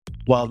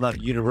while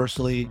not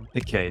universally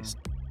the case,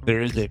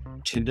 there is a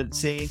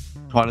tendency,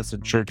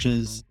 Protestant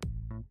churches,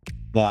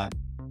 that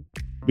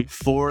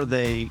before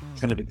they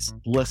kind of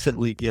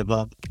explicitly give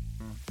up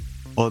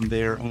on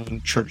their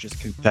own church's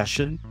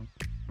confession,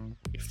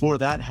 before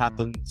that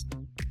happens,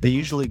 they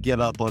usually give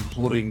up on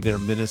holding their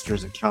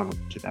ministers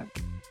accountable to that.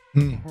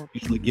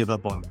 Usually give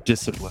up on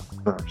discipline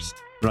first,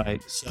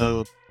 right?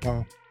 So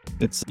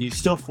it's you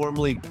still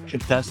formally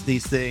confess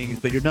these things,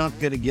 but you're not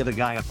going to give a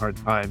guy a hard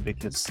time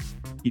because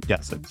he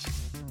doesn't.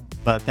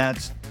 But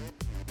that's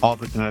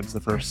oftentimes the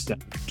first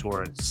step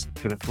towards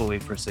kind of fully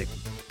forsaking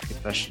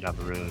confession down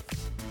the road.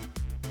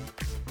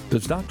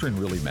 Does doctrine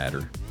really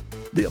matter?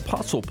 The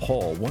Apostle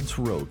Paul once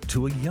wrote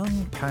to a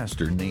young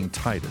pastor named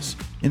Titus,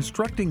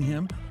 instructing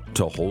him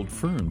to hold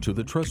firm to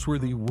the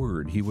trustworthy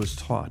word he was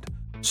taught,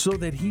 so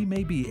that he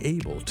may be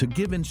able to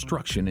give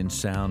instruction in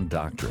sound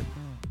doctrine.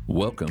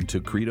 Welcome to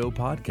Credo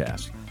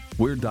Podcast,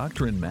 where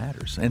doctrine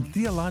matters and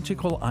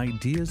theological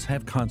ideas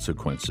have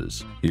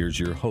consequences. Here's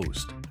your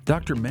host,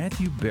 Dr.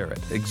 Matthew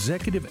Barrett,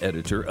 Executive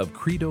Editor of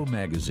Credo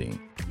Magazine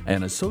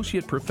and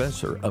Associate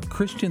Professor of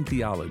Christian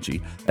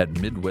Theology at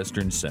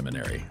Midwestern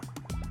Seminary.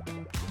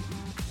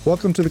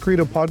 Welcome to the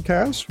Credo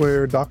Podcast,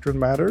 where doctrine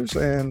matters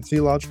and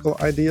theological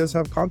ideas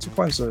have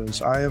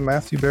consequences. I am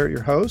Matthew Barrett,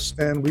 your host,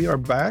 and we are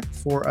back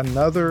for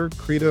another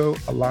Credo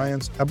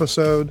Alliance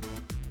episode,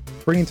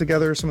 bringing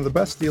together some of the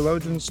best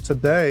theologians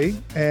today.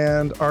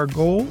 And our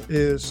goal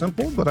is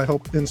simple, but I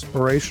hope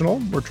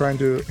inspirational. We're trying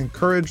to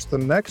encourage the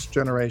next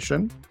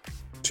generation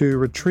to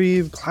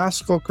retrieve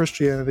classical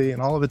Christianity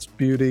and all of its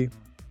beauty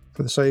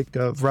for the sake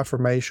of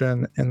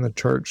Reformation in the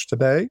church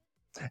today.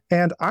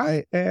 And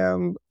I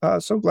am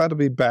so glad to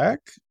be back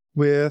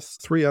with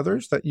three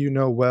others that you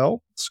know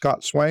well.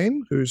 Scott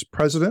Swain, who's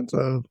president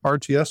of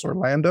RTS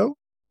Orlando.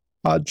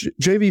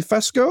 J.V.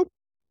 Fesco,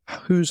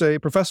 who's a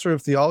professor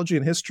of theology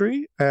and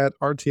history at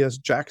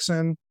RTS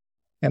Jackson.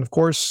 And of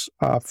course,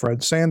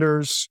 Fred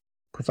Sanders,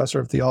 professor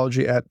of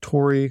theology at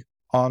Torrey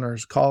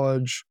Honors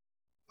College.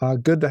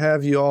 Good to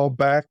have you all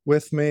back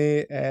with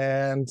me.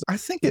 And I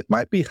think it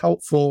might be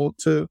helpful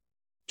to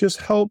just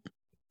help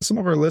some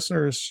of our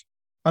listeners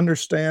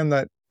understand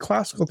that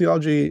classical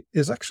theology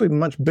is actually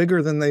much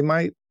bigger than they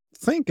might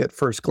think at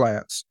first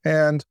glance.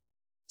 And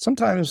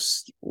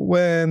sometimes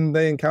when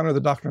they encounter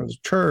the doctrine of the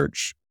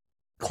church,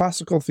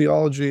 classical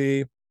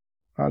theology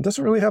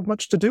doesn't really have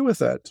much to do with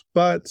it.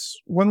 But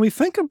when we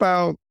think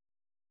about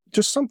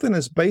just something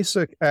as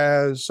basic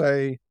as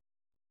a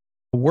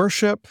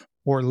worship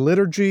or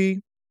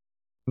liturgy,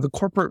 the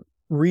corporate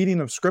reading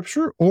of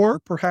Scripture, or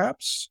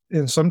perhaps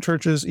in some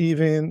churches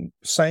even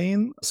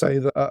saying,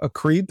 a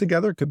creed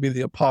together. It could be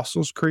the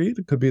Apostles' Creed.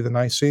 It could be the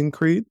Nicene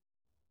Creed.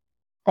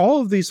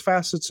 All of these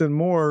facets and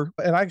more,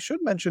 and I should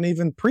mention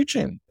even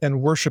preaching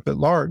and worship at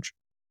large,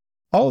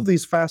 all of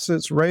these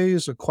facets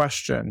raise a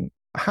question.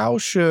 How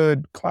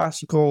should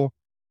classical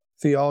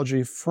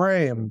theology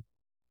frame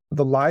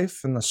the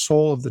life and the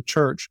soul of the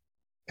church?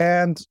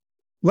 And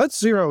let's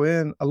zero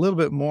in a little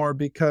bit more,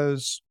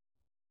 because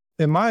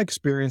in my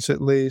experience,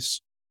 at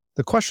least,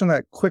 the question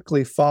that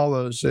quickly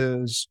follows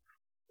is,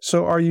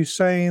 so are you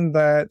saying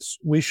that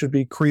we should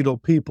be creedal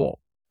people?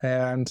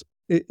 And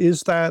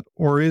is that,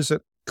 or is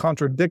it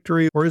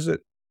contradictory, or is it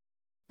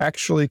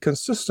actually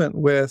consistent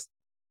with,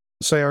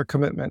 say, our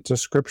commitment to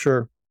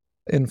Scripture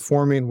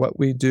informing what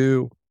we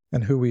do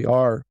and who we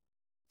are?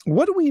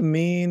 What do we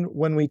mean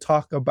when we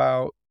talk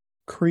about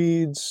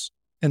creeds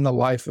in the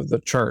life of the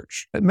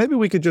church? Maybe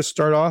we could just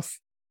start off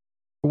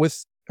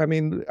with,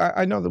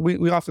 I know that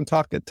we often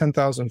talk at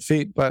 10,000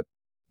 feet, but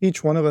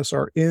each one of us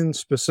are in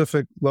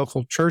specific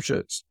local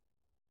churches.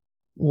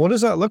 What does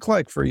that look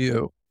like for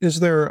you? Is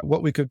there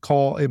what we could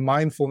call a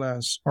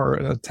mindfulness or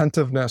an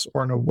attentiveness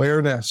or an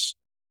awareness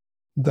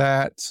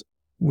that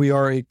we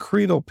are a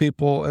creedal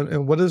people? And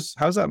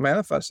how does that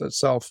manifest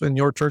itself in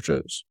your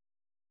churches?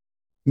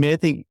 I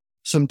think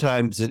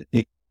sometimes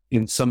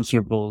in some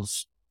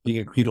circles, being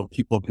a creedal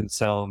people can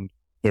sound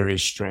very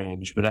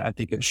strange, but I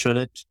think it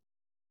shouldn't.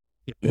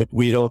 If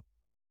we don't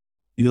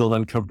feel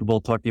uncomfortable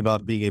talking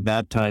about being a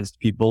baptized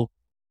people,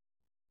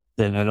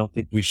 then I don't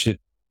think we should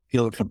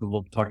feel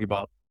uncomfortable talking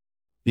about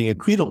being a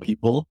creedal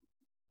people,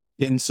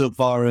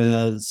 insofar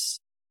as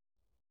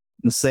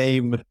the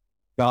same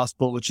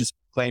gospel which is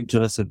proclaimed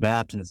to us in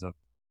baptism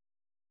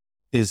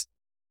is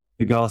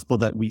the gospel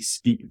that we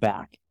speak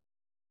back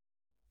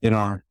in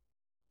our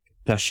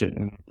confession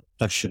and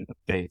profession of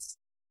faith.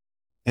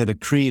 And a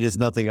creed is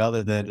nothing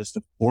other than just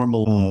a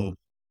formal of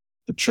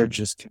the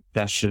church's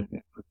confession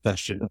and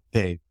profession of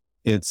faith.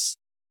 It's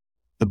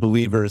the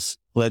believer's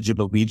pledge of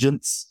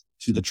allegiance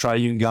to the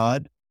triune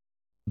God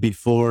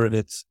before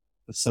it's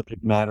the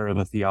subject matter of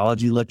a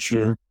theology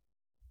lecture,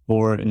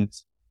 or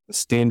it's the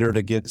standard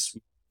against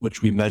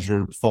which we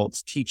measure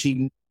false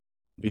teaching,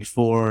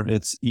 before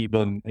it's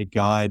even a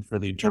guide for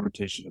the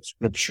interpretation of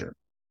Scripture.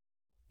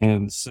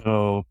 And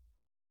so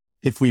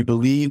if we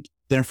believed,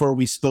 therefore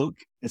we spoke,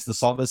 as the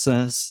psalmist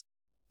says,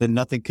 then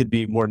nothing could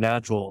be more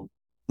natural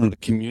for the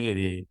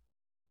community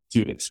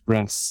to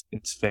express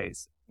its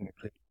faith.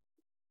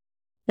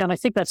 And I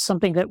think that's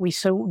something that we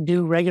so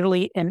do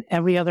regularly in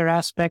every other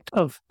aspect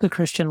of the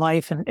Christian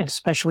life, and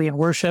especially in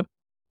worship.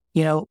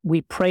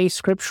 We pray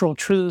scriptural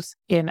truth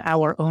in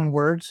our own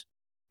words.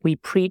 We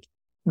preach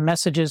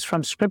messages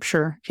from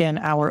Scripture in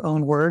our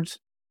own words.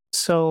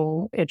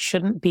 So it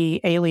shouldn't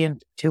be alien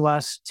to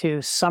us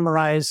to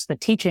summarize the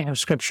teaching of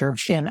Scripture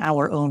in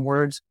our own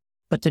words,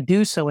 but to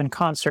do so in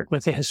concert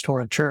with the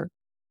historic church.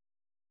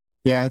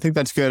 Yeah, I think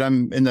that's good.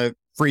 I'm in the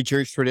free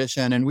church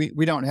tradition, and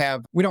we don't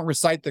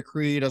recite the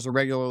creed as a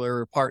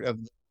regular part of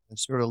the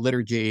sort of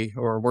liturgy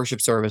or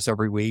worship service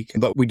every week,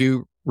 but we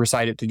do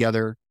recite it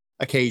together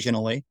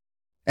occasionally.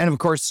 And of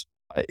course,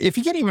 if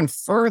you get even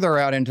further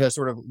out into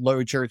sort of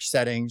low church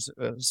settings,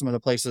 some of the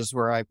places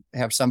where I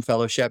have some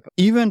fellowship,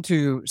 even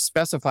to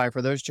specify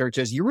for those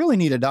churches, you really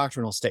need a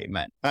doctrinal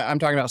statement. I'm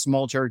talking about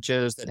small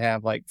churches that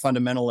have like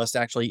fundamentalists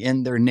actually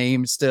in their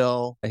name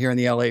still here in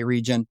the LA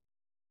region.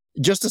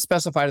 Just to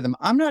specify to them,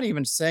 I'm not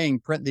even saying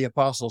print the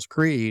Apostles'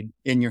 Creed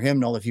in your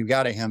hymnal if you've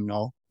got a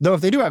hymnal. Though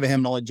if they do have a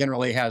hymnal, it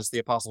generally has the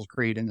Apostles'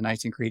 Creed and the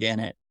Nicene Creed in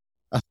it.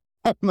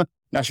 I'm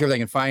not sure if they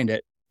can find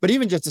it. But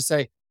even just to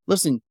say,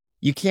 listen,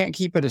 you can't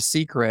keep it a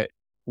secret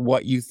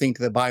what you think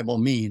the Bible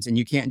means. And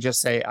you can't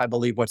just say, I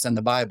believe what's in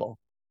the Bible.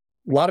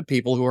 A lot of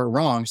people who are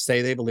wrong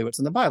say they believe what's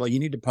in the Bible. You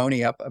need to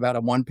pony up about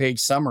a one-page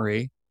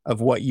summary of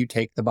what you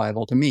take the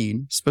Bible to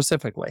mean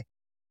specifically.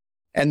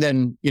 And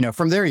then,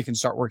 from there you can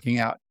start working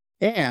out.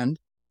 And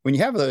when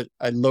you have a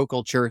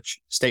local church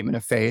statement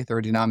of faith or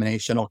a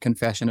denominational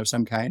confession of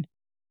some kind,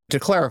 to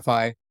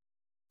clarify,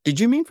 did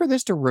you mean for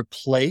this to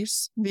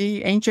replace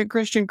the ancient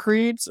Christian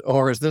creeds?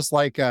 Or is this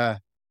like a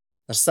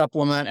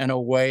supplement and a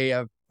way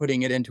of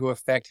putting it into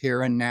effect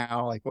here and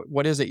now? Like,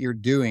 what is it you're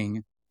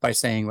doing by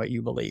saying what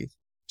you believe?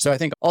 So I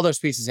think all those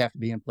pieces have to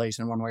be in place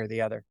in one way or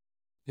the other.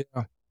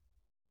 Yeah.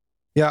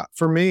 Yeah.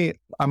 For me,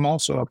 I'm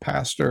also a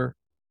pastor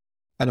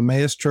at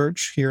Emmaus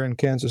Church here in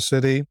Kansas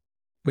City.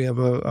 We have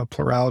a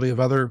plurality of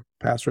other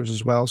pastors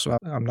as well, so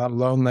I'm not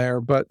alone there.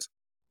 But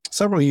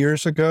several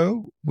years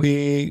ago,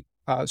 we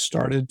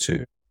started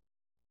to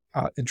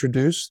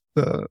introduce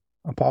the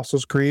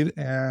Apostles' Creed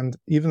and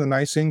even the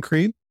Nicene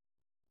Creed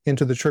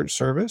into the church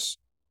service.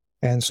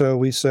 And so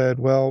we said,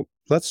 well,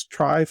 let's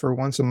try for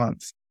once a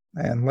month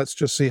and let's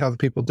just see how the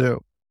people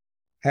do.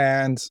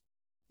 And,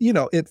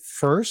 at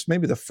first,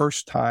 maybe the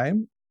first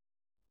time,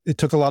 it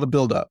took a lot of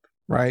buildup,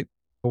 right?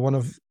 One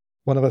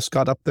of us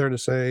got up there to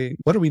say,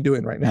 what are we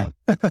doing right now?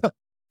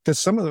 Because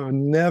some of them have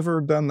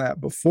never done that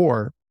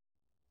before.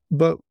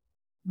 But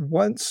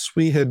once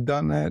we had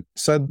done that,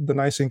 said the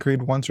Nicene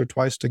Creed once or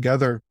twice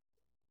together,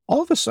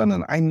 all of a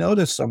sudden I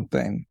noticed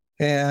something,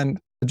 and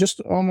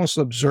just almost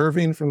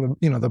observing from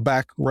the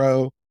back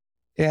row.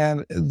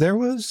 And there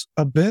was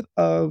a bit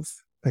of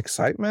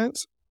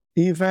excitement,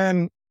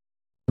 even,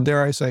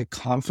 dare I say,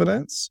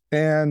 confidence.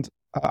 And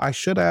I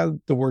should add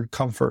the word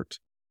comfort,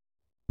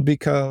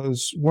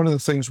 because one of the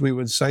things we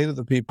would say to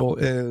the people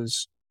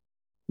is,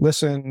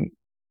 listen,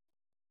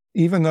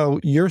 even though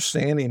you're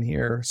standing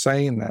here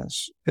saying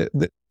this,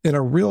 in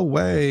a real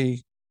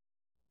way,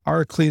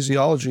 our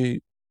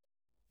ecclesiology,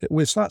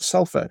 it's not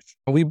selfish.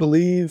 We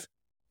believe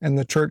in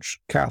the Church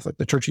Catholic,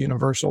 the Church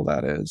Universal,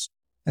 that is.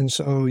 And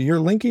so you're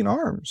linking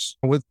arms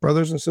with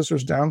brothers and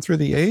sisters down through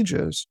the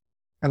ages.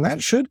 And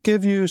that should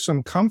give you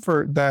some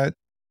comfort that,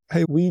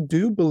 hey, we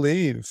do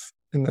believe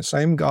in the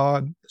same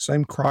God, the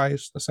same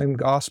Christ, the same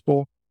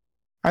gospel.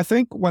 I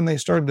think when they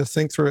started to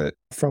think through it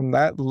from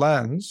that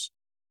lens,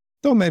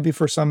 though maybe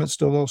for some it's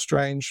still a little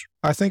strange,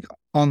 I think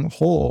on the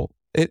whole,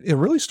 it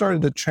really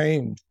started to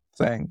change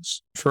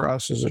things for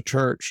us as a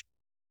church.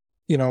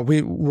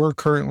 We're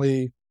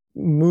currently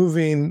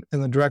moving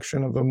in the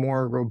direction of a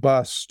more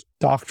robust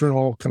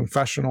doctrinal,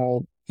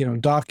 confessional,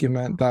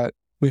 document that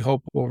we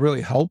hope will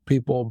really help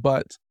people.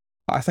 But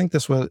I think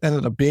this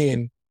ended up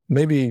being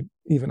maybe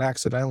even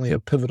accidentally a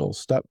pivotal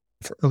step,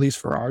 at least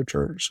for our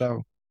church.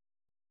 So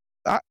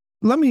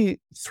let me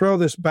throw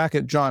this back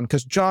at John,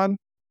 because John,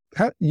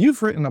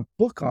 you've written a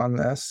book on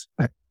this.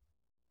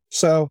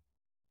 So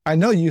I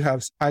know you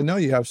have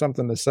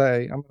something to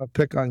say. I'm going to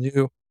pick on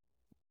you.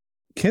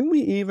 Can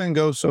we even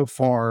go so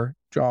far,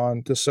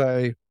 John, to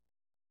say,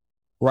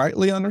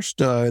 rightly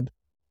understood,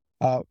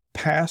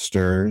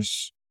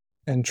 pastors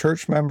and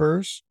church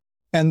members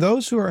and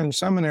those who are in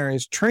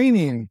seminaries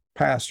training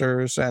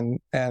pastors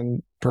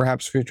and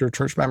perhaps future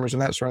church members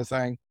and that sort of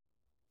thing,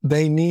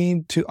 they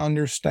need to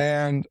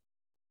understand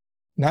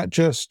not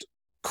just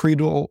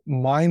creedal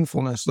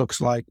mindfulness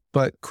looks like,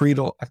 but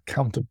creedal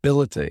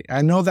accountability.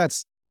 I know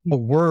that's a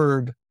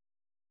word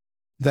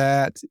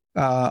that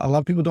a lot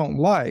of people don't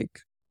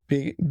like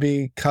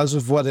because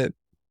of what it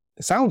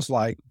sounds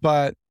like,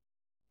 but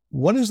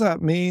what does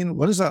that mean?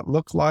 What does that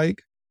look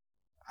like?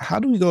 How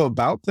do we go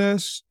about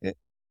this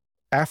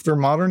after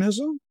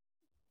modernism,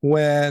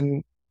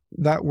 when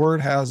that word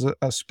has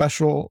a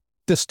special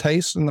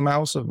distaste in the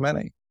mouths of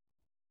many?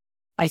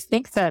 I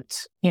think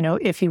that,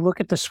 if you look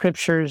at the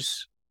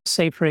scriptures,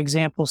 say, for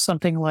example,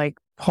 something like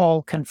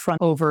Paul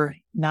confront over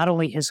not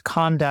only his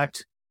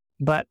conduct,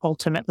 but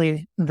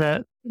ultimately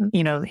the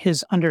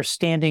his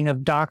understanding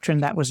of doctrine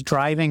that was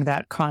driving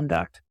that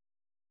conduct.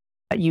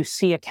 You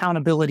see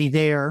accountability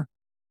there.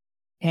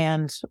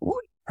 And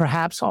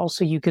perhaps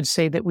also you could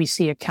say that we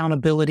see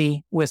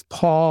accountability with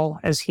Paul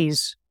as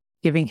he's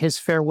giving his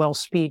farewell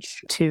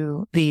speech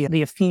to the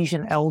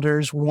Ephesian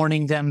elders,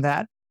 warning them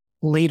that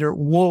later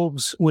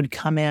wolves would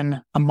come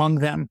in among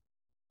them,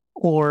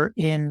 or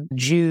in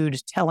Jude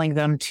telling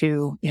them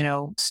to,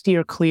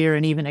 steer clear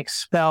and even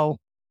expel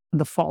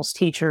the false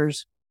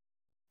teachers.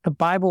 The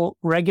Bible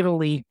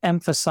regularly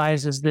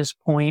emphasizes this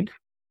point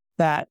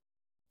that,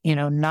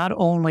 not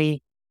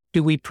only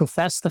do we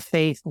profess the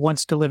faith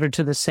once delivered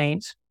to the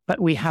saints, but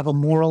we have a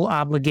moral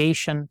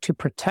obligation to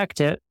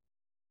protect it.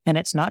 And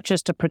it's not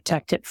just to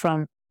protect it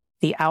from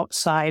the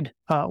outside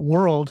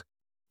world,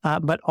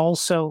 but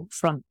also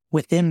from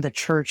within the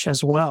church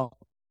as well.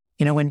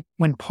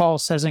 When Paul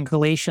says in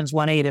Galatians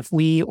 1:8, if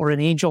we or an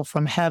angel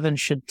from heaven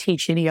should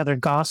teach any other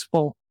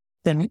gospel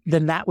than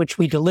that which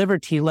we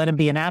delivered to you, let him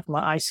be anathema.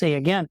 I say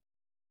again,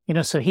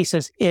 so he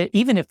says,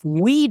 even if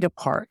we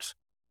depart,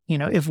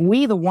 if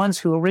we, the ones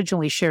who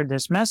originally shared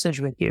this message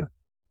with you,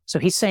 so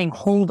he's saying,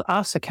 hold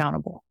us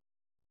accountable.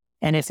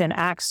 And if in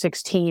Acts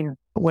 16,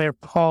 where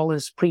Paul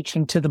is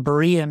preaching to the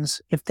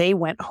Bereans, if they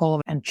went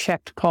home and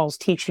checked Paul's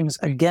teachings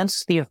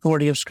against the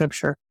authority of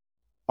Scripture,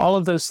 all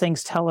of those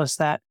things tell us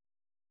that,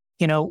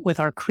 with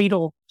our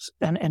creedal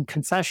and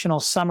confessional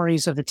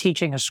summaries of the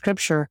teaching of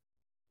Scripture,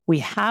 we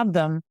have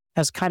them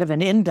as kind of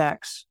an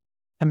index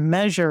to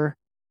measure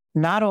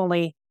not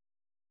only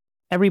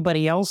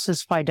everybody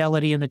else's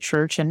fidelity in the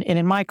church, and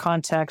in my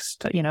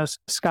context,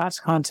 Scott's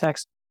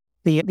context,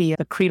 the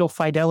creedal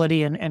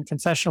fidelity and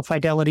confessional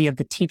fidelity of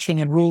the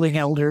teaching and ruling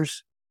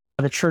elders,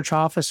 the church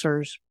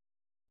officers,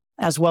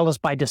 as well as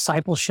by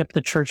discipleship,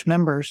 the church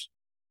members,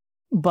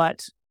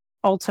 but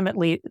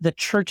ultimately the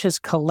church's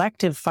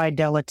collective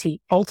fidelity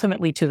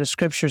ultimately to the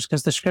Scriptures,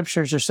 because the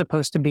Scriptures are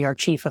supposed to be our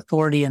chief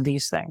authority in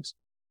these things.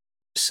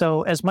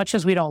 So as much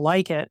as we don't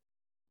like it,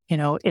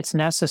 it's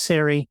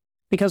necessary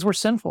because we're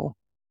sinful.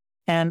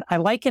 And I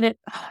liken it,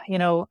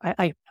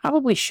 I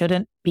probably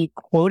shouldn't be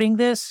quoting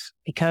this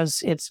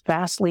because it's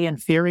vastly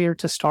inferior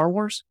to Star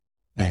Wars.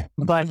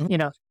 But,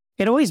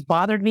 it always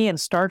bothered me in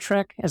Star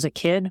Trek as a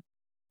kid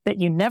that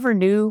you never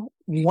knew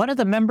one of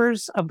the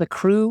members of the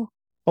crew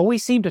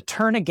always seemed to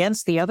turn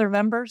against the other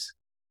members,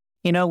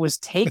 was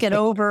taken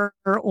over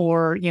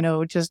or,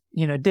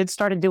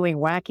 started doing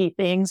wacky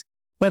things,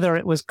 whether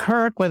it was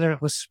Kirk, whether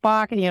it was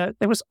Spock,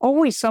 there was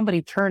always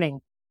somebody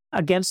turning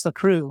against the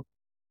crew.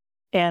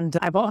 And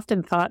I've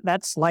often thought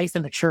that's life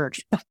in the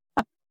church.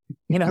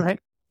 Right?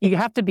 You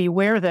have to be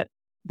aware that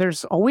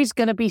there's always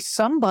going to be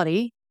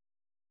somebody.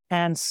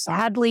 And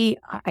sadly,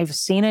 I've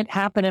seen it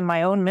happen in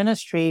my own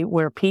ministry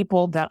where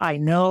people that I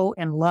know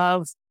and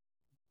love,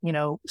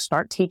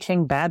 start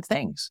teaching bad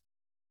things.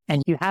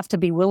 And you have to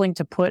be willing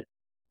to put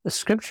the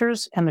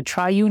Scriptures and the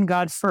triune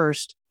God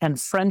first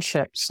and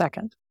friendship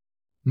second.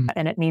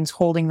 And it means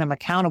holding them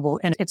accountable.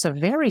 And it's a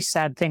very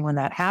sad thing when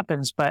that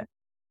happens, but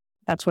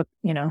that's what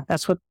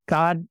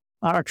God,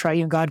 our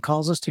triune God,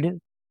 calls us to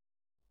do.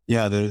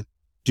 Yeah, the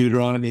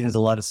Deuteronomy has a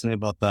lot to say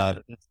about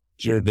that.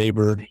 Your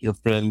neighbor, your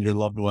friend, your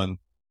loved one.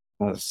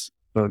 It's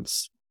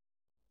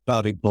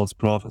spouting false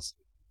prophecy.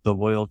 The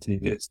loyalty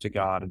is to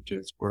God and to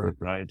His Word,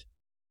 right?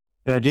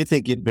 And I do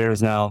think it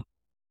bears now,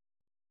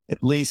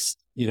 at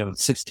least,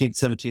 16th,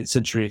 17th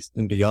centuries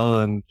and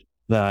beyond,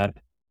 that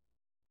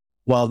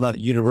while not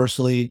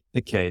universally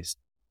the case,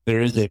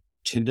 there is a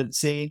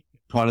tendency in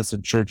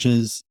Protestant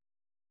churches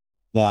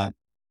that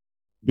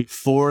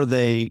before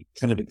they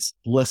kind of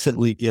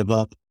explicitly give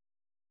up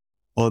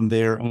on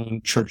their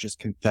own church's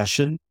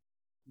confession,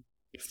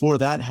 before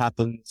that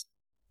happens,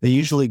 they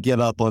usually give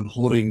up on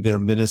holding their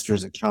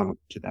ministers accountable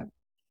to them.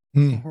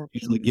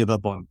 Usually give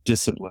up on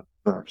discipline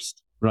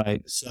first,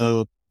 right?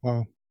 So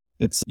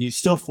you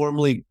still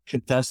formally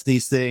confess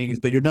these things,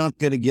 but you're not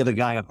going to give a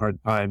guy a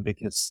hard time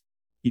because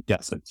he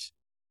doesn't.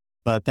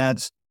 But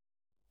that's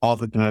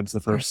oftentimes the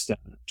first step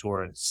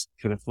towards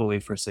kind of fully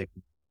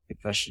forsaking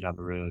confession down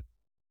the road.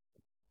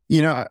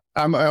 I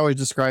always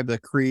describe the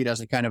creed as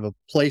a kind of a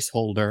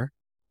placeholder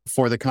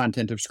for the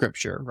content of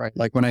Scripture, right?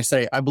 Like when I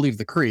say I believe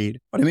the creed,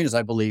 what I mean is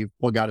I believe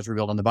what God has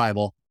revealed in the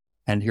Bible,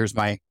 and here's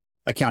my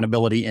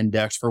accountability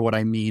index for what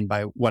I mean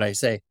by what I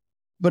say.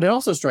 But it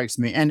also strikes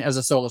me, and as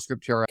a sola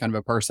scriptura kind of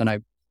a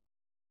person,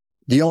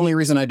 the only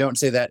reason I don't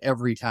say that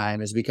every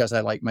time is because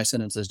I like my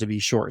sentences to be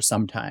short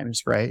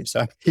sometimes, right?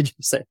 So I could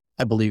just say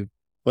I believe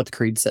what the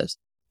creed says.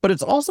 But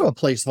it's also a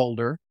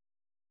placeholder,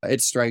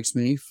 it strikes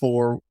me,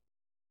 for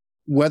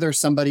whether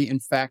somebody in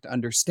fact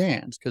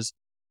understands, because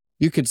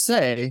you could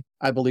say,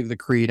 I believe the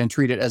creed and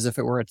treat it as if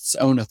it were its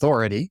own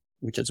authority,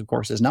 which is, of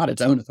course, is not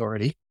its own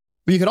authority.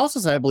 But you could also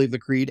say, I believe the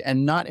creed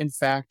and not, in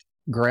fact,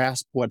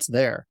 grasp what's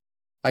there.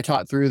 I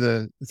taught through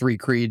the 3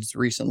 creeds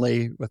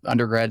recently with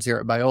undergrads here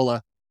at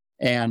Biola,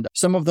 and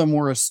some of them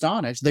were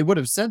astonished. They would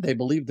have said they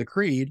believed the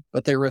creed,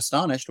 but they were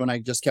astonished when I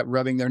just kept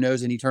rubbing their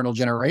nose in eternal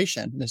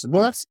generation. And they said,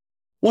 well, that's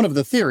one of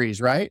the theories,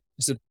 right?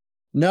 I said,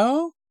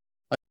 no.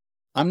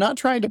 I'm not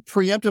trying to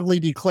preemptively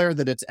declare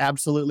that it's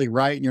absolutely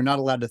right and you're not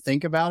allowed to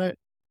think about it.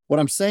 What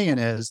I'm saying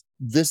is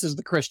this is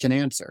the Christian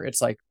answer.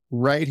 It's like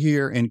right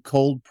here in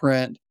cold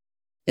print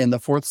in the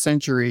 4th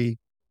century,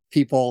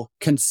 people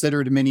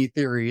considered many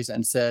theories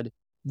and said,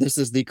 this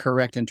is the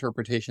correct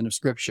interpretation of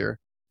Scripture.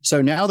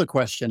 So now the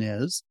question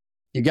is,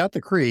 you got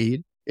the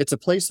creed. It's a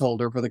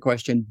placeholder for the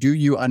question, do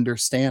you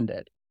understand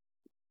it?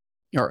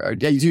 Or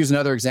use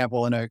another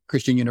example in a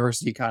Christian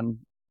university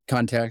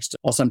context.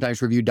 I'll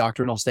sometimes review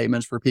doctrinal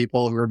statements for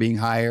people who are being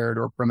hired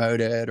or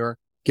promoted or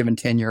given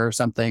tenure or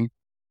something.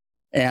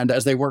 And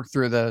as they work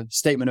through the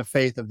statement of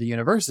faith of the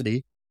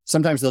university,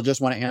 sometimes they'll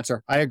just want to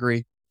answer, I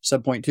agree.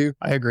 Subpoint 2,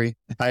 I agree.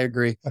 I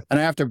agree. And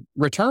I have to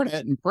return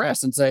it and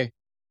press and say,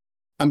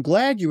 I'm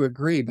glad you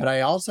agree, but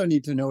I also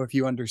need to know if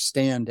you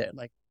understand it.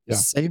 Like,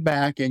 say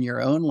back in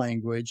your own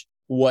language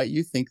what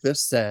you think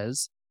this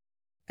says.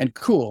 And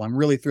cool, I'm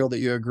really thrilled that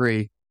you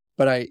agree.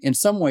 But in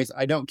some ways,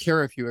 I don't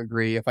care if you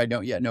agree if I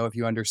don't yet know if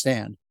you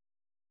understand.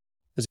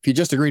 Because if you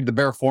just agree to the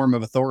bare form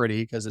of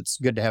authority, because it's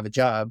good to have a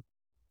job,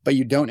 but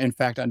you don't in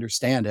fact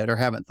understand it or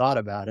haven't thought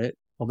about it,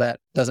 well, that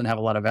doesn't have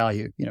a lot of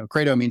value.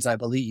 Credo means I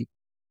believe.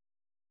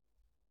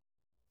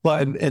 Well,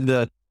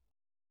 and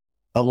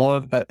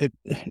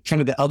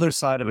kind of the other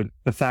side of it,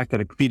 the fact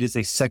that a creed is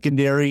a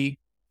secondary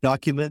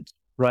document,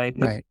 right?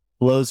 Right. It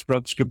flows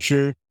from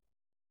Scripture.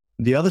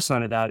 The other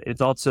side of that,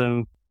 it's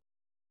also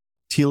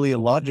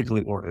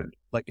teleologically ordered.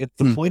 Like it's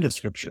the point of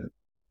Scripture,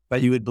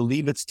 that you would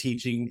believe its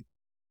teaching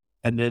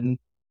and then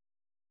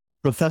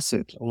profess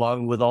it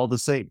along with all the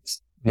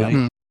saints. Right?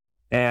 Mm-hmm.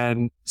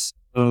 And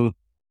so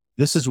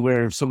this is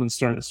where if someone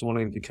starts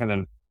wanting to kind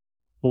of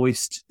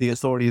hoist the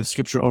authority of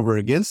Scripture over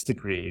against the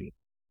creed,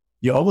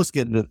 you almost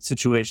get in the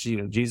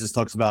situation, Jesus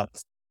talks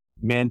about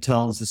man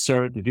tells the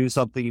servant to do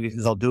something, and he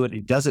says, I'll do it.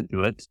 He doesn't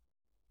do it.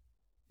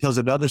 Tells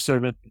another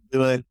servant to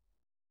do it.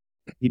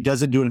 He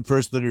doesn't do it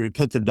first, but he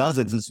repents and does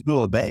it, and who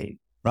will obey,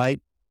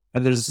 right?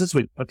 And there's this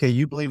way, okay,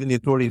 you believe in the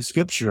authority of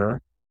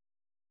Scripture.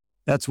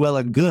 That's well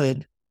and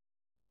good.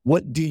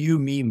 What do you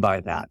mean by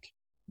that?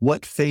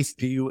 What faith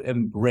do you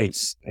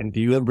embrace? And do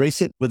you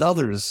embrace it with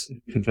others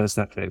who confess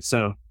that faith?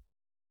 So,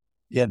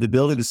 the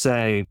ability to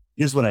say,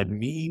 here's what I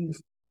mean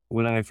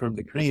when I affirm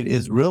the creed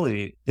is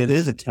really, it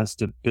is a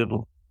test of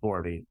biblical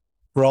authority.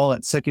 For all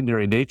its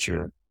secondary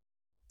nature,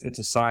 it's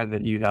a sign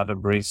that you have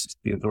embraced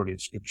the authority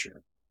of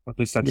Scripture. Or at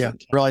least that's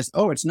realize,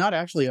 it's not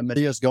actually a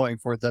Matthias going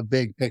for the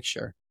big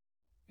picture,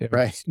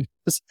 right?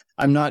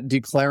 I'm not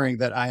declaring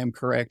that I am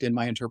correct in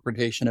my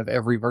interpretation of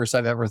every verse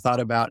I've ever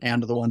thought about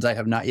and the ones I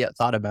have not yet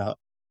thought about.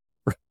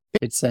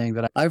 It's saying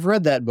that I've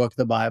read that book,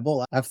 the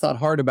Bible. I've thought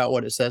hard about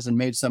what it says and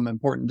made some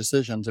important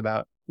decisions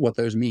about what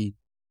those mean.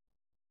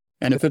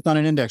 And if it's on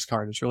an index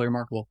card, it's really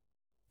remarkable.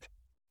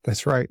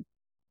 That's right.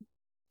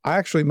 I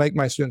actually make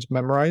my students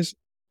memorize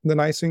the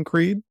Nicene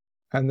Creed.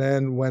 And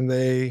then when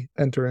they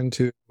enter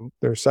into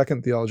their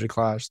second theology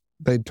class,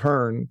 they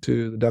turn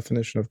to the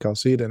definition of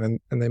Chalcedon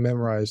and they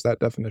memorize that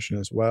definition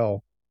as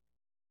well.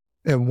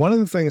 And one of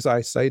the things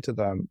I say to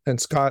them, and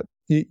Scott,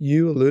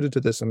 you alluded to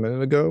this a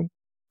minute ago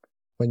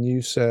when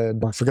you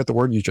said, I forget the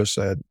word you just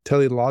said,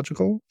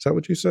 teleological. Is that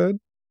what you said?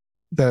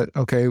 That,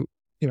 okay,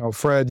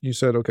 Fred, you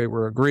said, okay,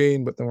 we're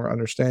agreeing, but then we're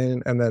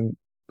understanding. And then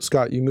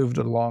Scott, you moved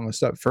it along a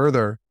step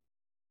further.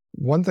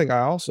 One thing I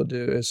also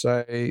do is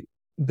say,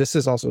 this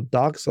is also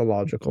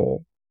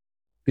doxological,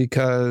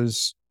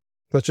 because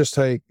let's just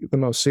take the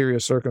most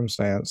serious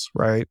circumstance,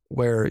 right?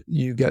 Where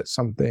you get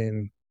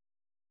something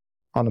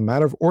on a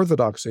matter of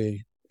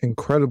orthodoxy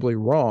incredibly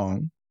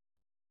wrong,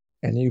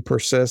 and you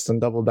persist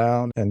and double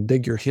down and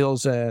dig your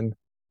heels in.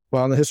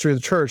 Well, in the history of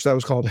the church, that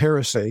was called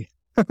heresy.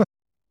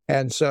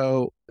 And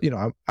so,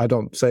 I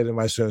don't say to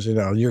my students,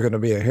 you're going to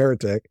be a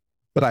heretic,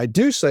 but I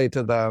do say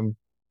to them,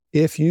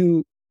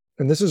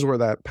 and this is where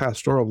that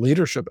pastoral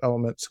leadership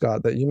element,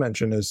 Scott, that you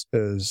mentioned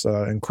is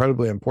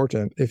incredibly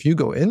important. If you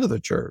go into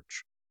the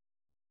church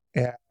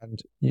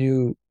and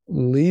you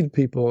lead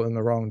people in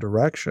the wrong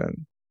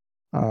direction,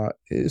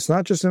 it's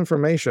not just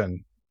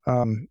information.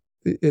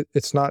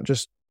 It's not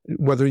just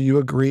whether you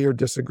agree or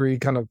disagree,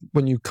 kind of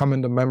when you come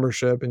into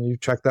membership and you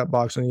check that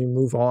box and you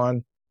move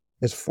on.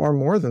 It's far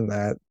more than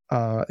that.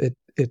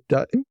 It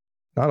does,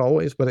 not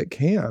always, but it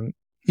can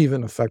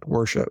even affect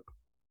worship.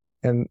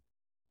 And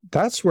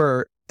that's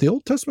where the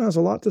Old Testament has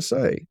a lot to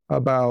say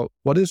about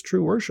what is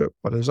true worship,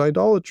 what is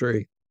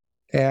idolatry.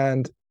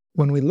 And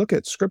when we look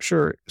at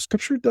Scripture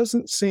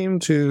doesn't seem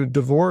to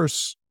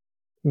divorce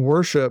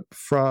worship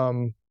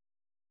from,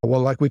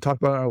 like we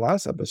talked about in our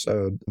last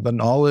episode, the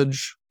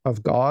knowledge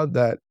of God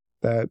that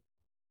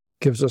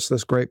gives us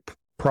this great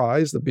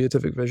prize, the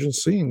beatific vision,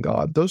 seeing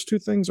God. Those two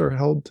things are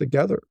held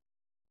together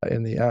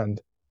in the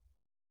end.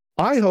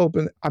 I hope,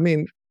 and I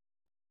mean,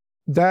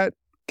 that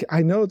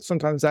I know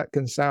sometimes that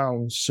can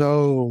sound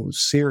so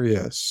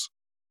serious,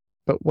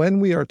 but when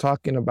we are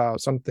talking about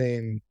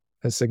something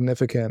as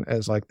significant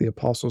as like the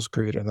Apostles'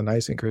 Creed or the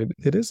Nicene Creed,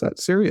 it is that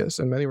serious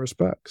in many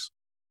respects.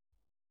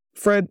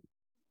 Fred,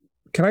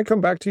 can I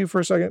come back to you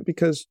for a second?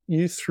 Because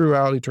you threw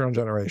out eternal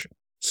generation.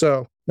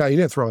 So, no, you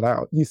didn't throw it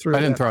out. I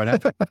didn't throw it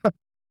out.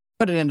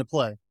 put it into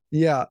play.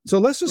 Yeah. So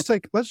let's just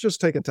take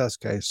a test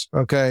case.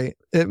 Okay.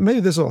 Maybe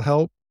this will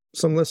help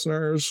some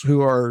listeners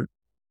who are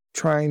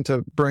trying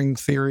to bring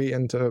theory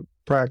into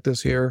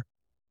practice here.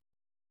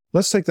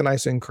 Let's take the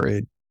Nicene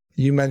Creed.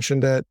 You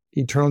mentioned it,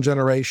 eternal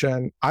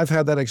generation. I've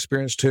had that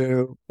experience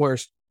too, where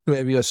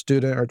maybe a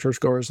student or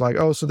churchgoer is like,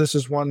 oh, so this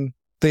is one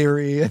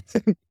theory.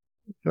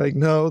 Like,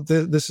 no,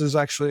 this is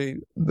actually,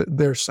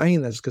 they're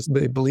saying this because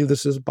they believe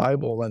this is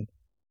Bible. And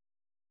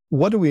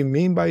what do we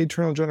mean by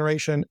eternal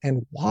generation,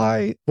 and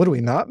why? What do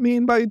we not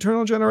mean by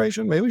eternal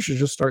generation? Maybe we should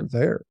just start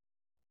there.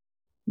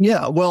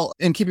 Yeah, well,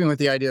 in keeping with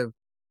the idea of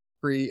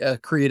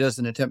creed as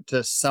an attempt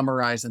to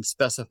summarize and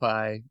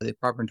specify the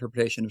proper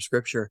interpretation of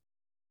Scripture,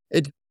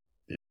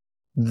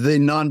 the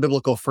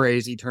non-biblical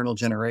phrase eternal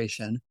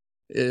generation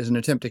is an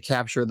attempt to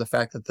capture the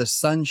fact that the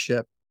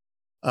sonship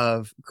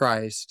of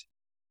Christ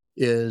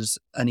is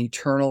an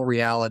eternal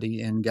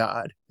reality in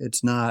God.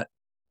 It's not,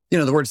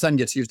 the word son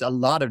gets used a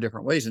lot of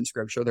different ways in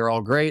Scripture. They're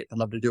all great. I'd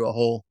love to do a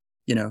whole,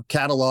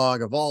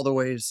 catalog of all the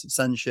ways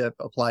sonship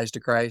applies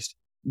to Christ.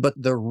 But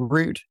the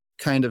root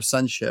kind of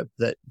sonship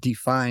that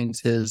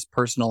defines his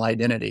personal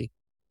identity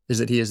is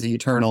that he is the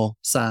eternal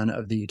Son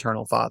of the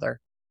eternal Father.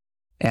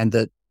 And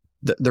that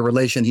the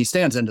relation he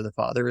stands into the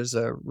Father is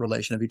a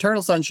relation of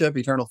eternal sonship,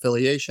 eternal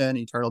filiation,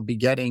 eternal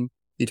begetting,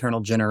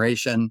 eternal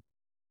generation.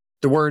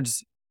 The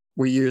words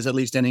we use, at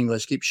least in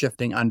English, keep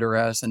shifting under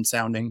us and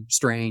sounding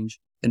strange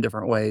in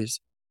different ways.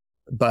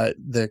 But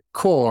the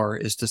core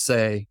is to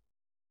say,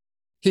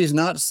 he's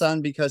not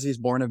son because he's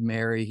born of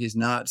Mary. He's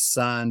not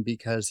son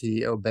because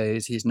he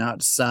obeys. He's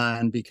not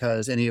son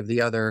because any of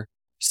the other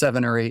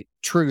 7 or 8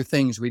 true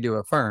things we do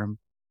affirm.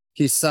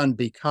 He's son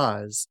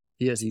because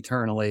he is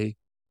eternally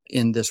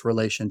in this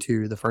relation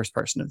to the first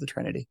person of the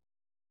Trinity.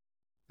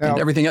 Now, and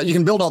everything else, you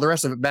can build all the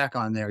rest of it back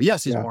on there.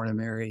 Yes, he's born of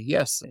Mary.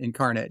 Yes,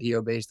 incarnate. He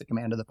obeys the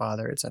command of the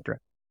Father, etc.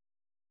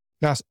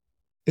 Now,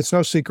 it's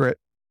no secret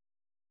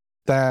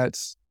that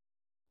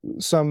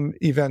some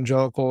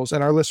evangelicals,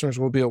 and our listeners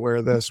will be aware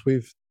of this,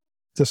 we've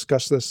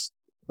discussed this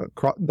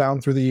down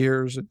through the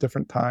years at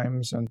different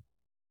times,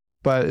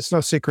 but it's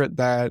no secret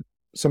that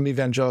some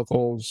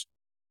evangelicals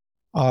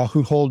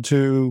who hold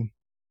to,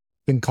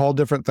 been called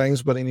different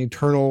things, but an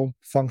eternal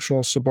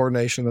functional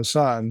subordination of the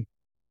Son,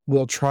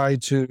 will try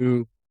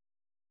to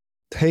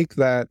take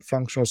that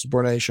functional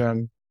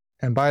subordination,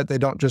 and by it they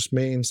don't just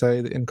mean,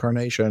 say, the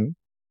incarnation,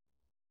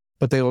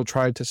 but they will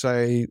try to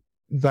say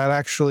that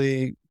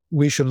actually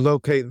we should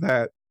locate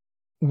that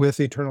with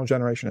eternal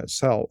generation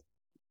itself.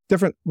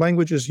 Different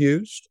language is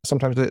used.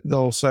 Sometimes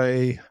they'll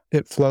say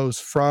it flows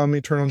from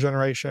eternal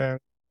generation,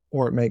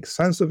 or it makes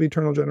sense of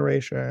eternal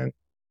generation.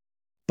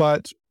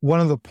 But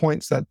one of the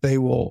points that they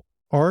will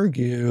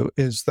argue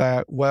is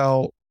that,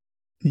 well,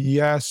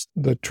 yes,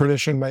 the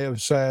tradition may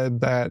have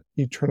said that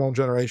eternal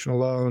generation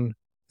alone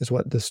is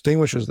what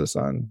distinguishes the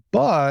Son,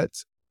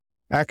 but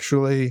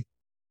actually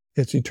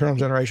it's eternal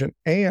generation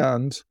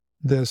and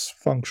this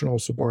functional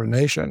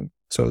subordination.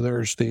 So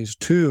there's these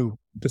 2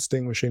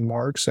 distinguishing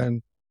marks,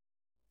 and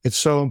it's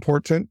so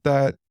important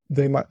that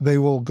they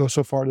will go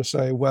so far to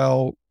say,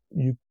 well,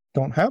 you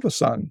don't have a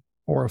son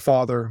or a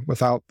father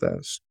without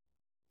this.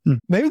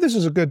 Maybe this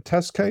is a good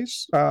test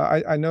case.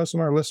 I know some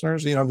of our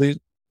listeners,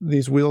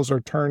 these wheels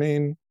are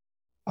turning.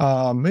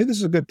 Maybe this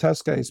is a good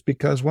test case,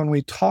 because when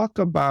we talk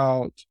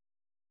about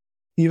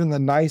even the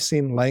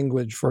Nicene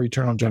language for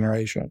eternal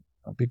generation,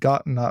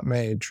 begotten, not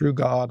made, true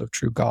God of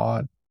true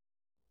God,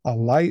 a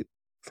light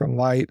from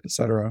light,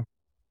 etc.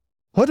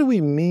 What do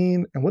we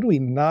mean and what do we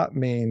not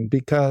mean?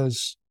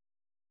 Because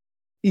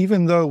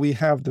even though we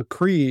have the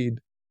creed,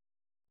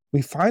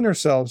 we find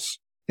ourselves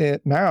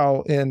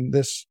now in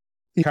this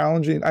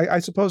challenging, I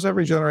suppose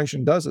every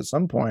generation does at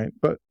some point,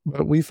 but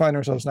we find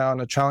ourselves now in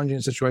a challenging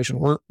situation.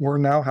 We're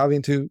now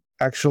having to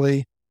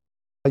actually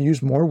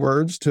use more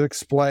words to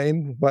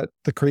explain what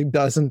the creed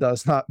does and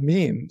does not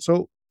mean.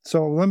 So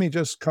let me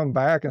just come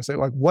back and say,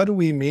 what do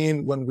we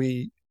mean when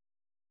we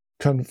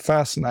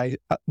confess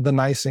the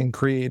Nicene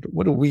Creed?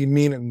 What do we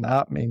mean and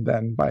not mean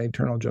then by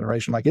eternal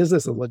generation? Is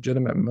this a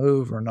legitimate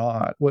move or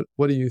not? What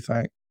do you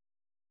think?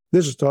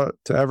 This is to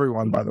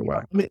everyone, by the way.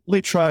 Let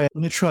me try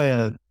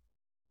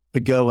a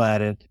go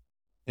at it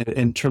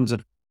in terms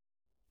of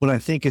what I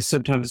think is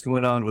sometimes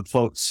going on with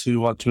folks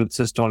who want to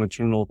insist on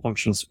eternal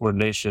functional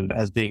subordination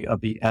as being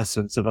of the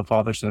essence of a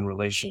father-son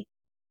relation.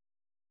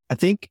 I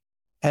think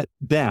at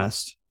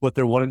best, what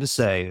they're wanting to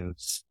say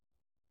is,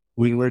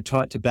 we were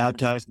taught to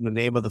baptize in the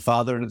name of the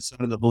Father and the Son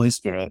and the Holy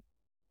Spirit,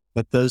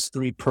 but those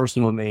 3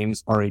 personal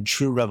names are a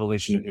true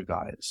revelation of who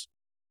God is.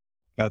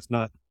 God's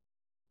not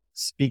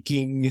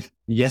speaking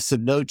yes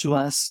and no to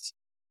us.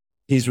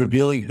 He's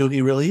revealing who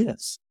he really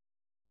is.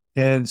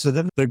 And so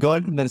then they're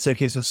going to then say,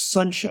 okay, so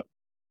sonship,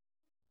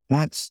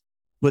 that's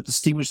what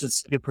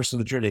distinguishes the person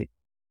of the Trinity.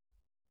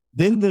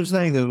 Then they're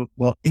saying,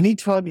 well,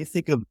 anytime you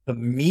think of the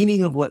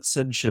meaning of what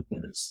sonship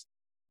is,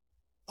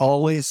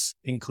 always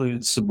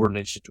includes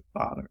subordination to the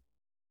Father.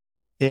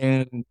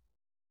 And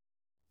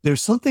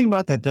there's something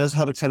about that does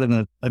have a kind of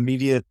an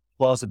immediate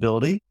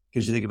plausibility,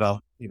 because you think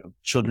about,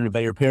 children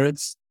obey your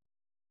parents.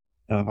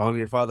 honor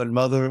your father and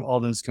mother, all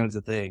those kinds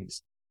of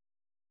things.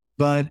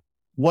 But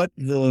what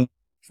the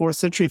fourth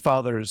century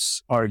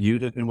fathers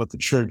argued, and what the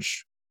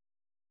church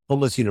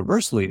almost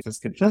universally has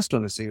confessed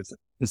on this thing,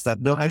 is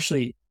that no,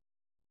 actually,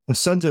 the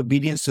son's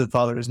obedience to the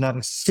father is not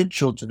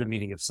essential to the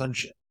meaning of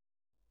sonship.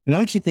 And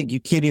I actually think you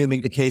can't even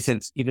make the case that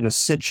it's even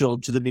essential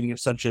to the meaning of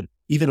sonship,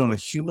 even on a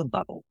human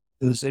level.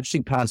 There's an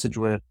interesting passage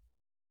where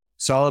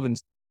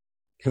Solomon's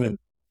kind of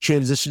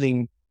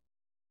transitioning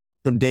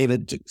from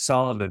David to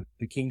Solomon,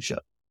 the kingship.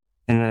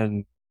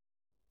 And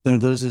there are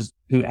those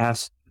who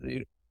ask,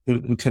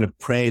 who kind of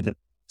pray that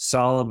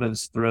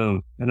Solomon's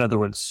throne, in other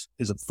words,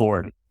 his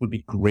authority, would be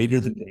greater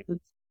than David's.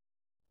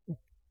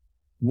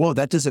 Whoa,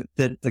 that doesn't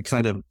fit the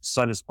kind of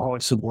son is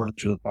always subordinate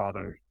to the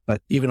father,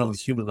 but even on the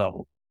human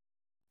level.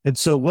 And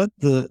so what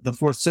the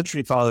fourth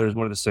century fathers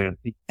wanted to say,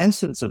 the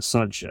essence of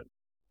sonship,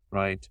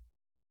 right,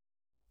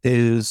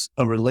 is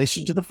a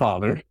relation to the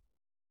father,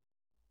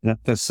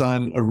 that the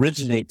son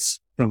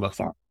originates from a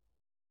father,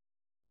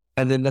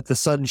 and then that the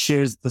son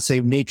shares the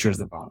same nature as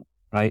the father,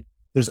 right?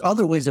 There's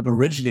other ways of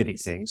originating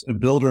things. A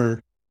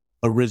builder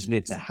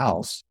originates a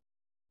house,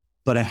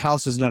 but a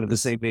house is not of the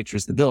same nature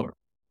as the builder.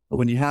 But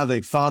when you have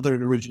a father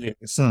originating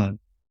a son,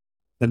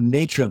 the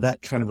nature of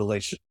that kind of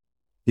relation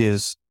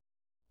is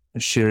a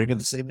sharing of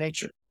the same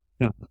nature.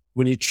 Now,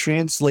 when you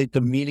translate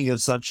the meaning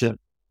of sonship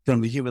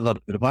from the human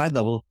level to the divine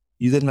level,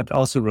 you then have to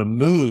also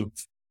remove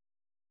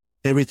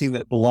everything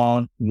that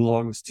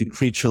belongs to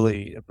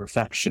creaturely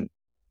perfection,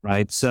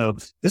 right? So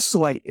this is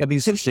why, I mean,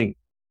 it's interesting.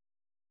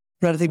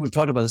 I think we've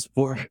talked about this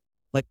before.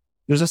 Like,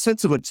 there's a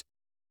sense in which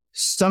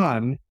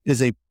son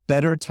is a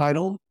better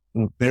title,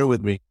 bear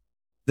with me,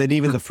 than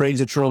even the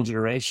phrase eternal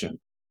generation.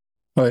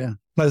 Oh, yeah.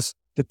 Because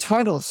the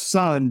title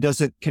son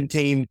doesn't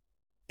contain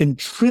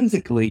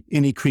intrinsically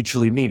any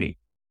creaturely meaning.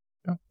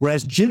 Yeah.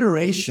 Whereas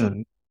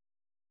generation,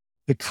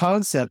 the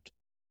concept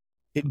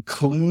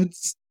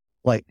includes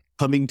like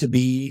coming to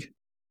be,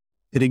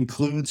 it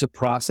includes a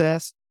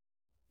process.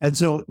 And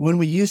so when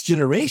we use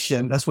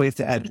generation, that's why you have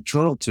to add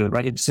eternal to it,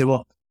 right? You have to say,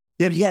 well,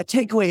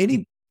 take away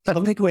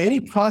any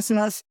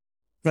process.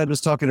 Fred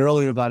was talking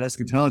earlier about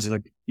eschatology.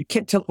 Like, you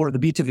can't tell, or the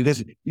beatific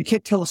vision. You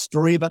can't tell a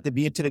story about the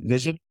beatific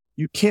vision.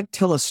 You can't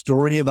tell a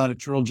story about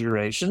eternal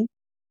generation.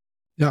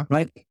 Yeah.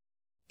 Right?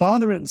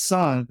 Father and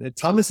son, and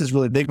Thomas is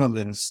really big on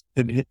this,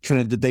 and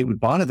kind of debate with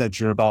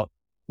Bonaventure about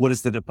what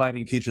is the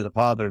defining feature of the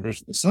father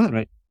versus the son,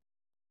 right?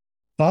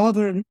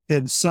 Father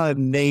and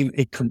son name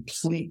a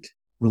complete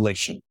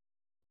relation,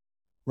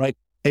 right?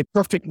 A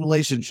perfect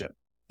relationship.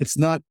 It's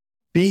not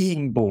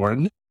being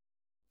born,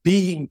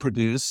 being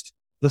produced.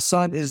 The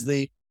son is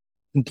the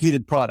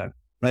completed product,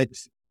 right?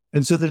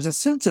 And so there's a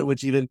sense at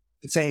which even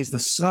saying the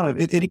son of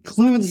it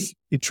includes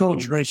eternal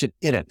generation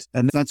in it.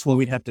 And that's why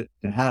we have to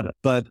have it.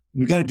 But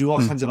we've got to do all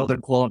kinds of other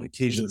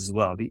qualifications as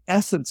well. The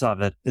essence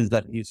of it is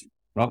that he's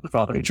from the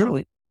Father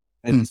eternally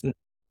and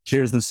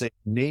shares the same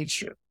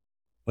nature.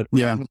 But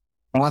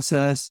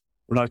process,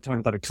 we're not talking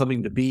about a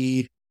coming to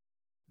be.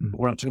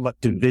 We're not talking about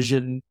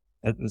division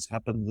that has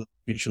happened at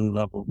the future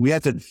level. We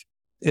have to,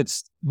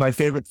 it's my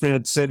favorite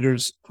friend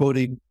Sanders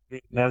quoting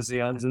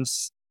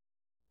Nazianzus,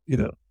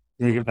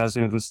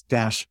 Nazianzus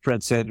dash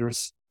Fred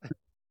Sanders.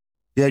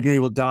 The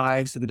idea will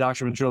die to the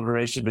doctrine of eternal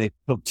generation, but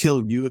he'll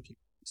kill you if you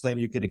claim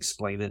you can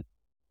explain it.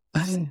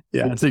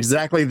 Yeah, it's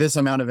exactly this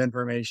amount of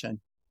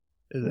information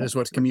is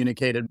what's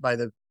communicated by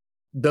the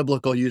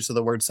biblical use of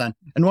the word son.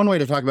 And one way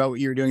to talk about what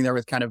you're doing there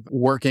with kind of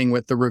working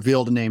with the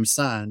revealed name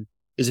son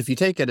is if you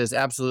take it as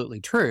absolutely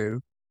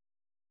true,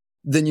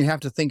 then you have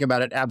to think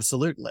about it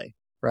absolutely,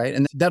 right?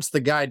 And that's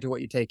the guide to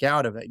what you take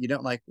out of it. You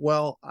don't like,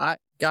 well, I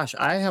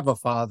have a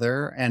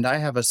father and I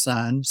have a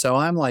son, so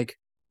I'm like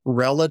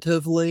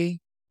relatively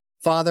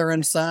father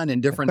and son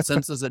in different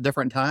senses at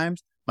different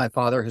times. My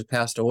father has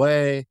passed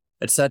away,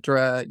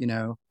 etc.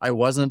 I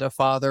wasn't a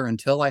father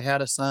until I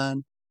had a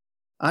son.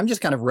 I'm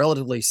just kind of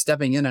relatively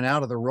stepping in and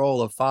out of the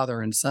role of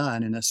father and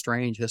son in a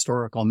strange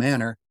historical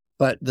manner.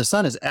 But the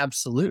son is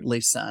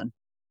absolutely son.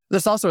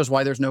 This also is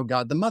why there's no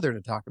God the mother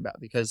to talk about,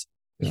 because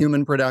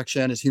human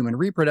production is human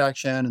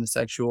reproduction, and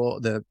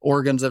the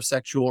organs of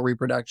sexual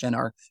reproduction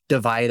are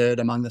divided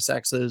among the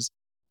sexes.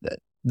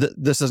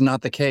 This is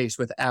not the case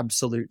with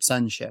absolute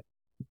sonship.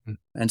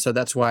 And so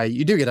that's why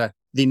you do get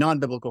the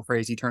non-biblical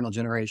phrase eternal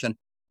generation,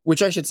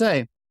 which I should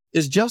say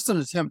is just an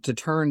attempt to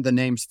turn the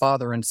names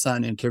father and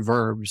son into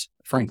verbs,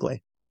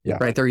 frankly. Yeah.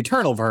 Right? They're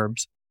eternal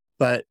verbs,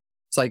 but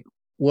it's like,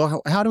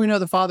 well, how do we know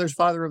the father's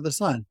father of the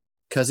son?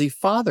 Because he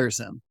fathers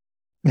him.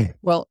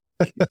 Well,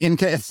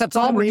 that's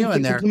all we're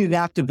doing there. Complete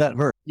active that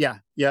verb. Yeah.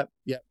 Yep.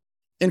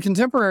 In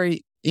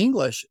contemporary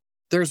English,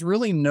 there's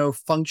really no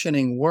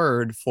functioning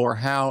word for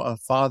how a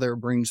father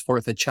brings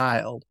forth a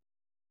child.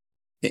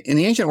 In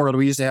the ancient world,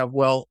 we used to have,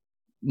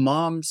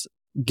 moms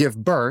give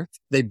birth,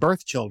 they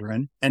birth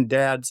children, and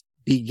dads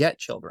beget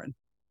children.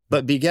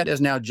 But beget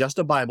is now just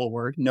a Bible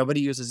word. Nobody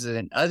uses it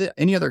in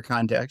any other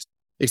context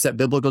except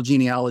biblical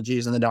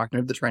genealogies and the doctrine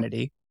of the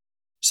Trinity.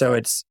 So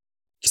it's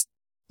just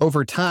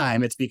over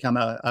time, it's become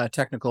a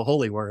technical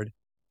holy word.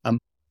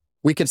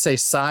 We could say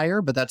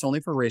sire, but that's only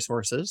for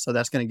racehorses. So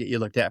that's going to get you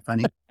looked at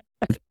funny.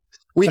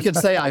 We could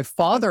say I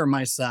father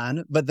my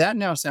son, but that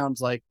now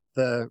sounds like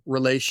the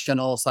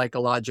relational,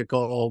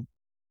 psychological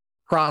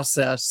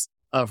process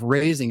of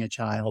raising a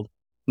child,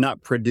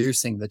 not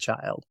producing the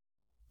child.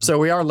 So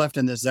we are left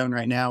in this zone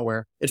right now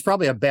where it's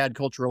probably a bad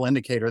cultural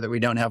indicator that we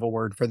don't have a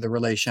word for the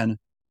relation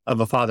of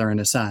a father and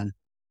a son.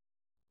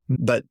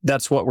 But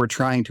that's what we're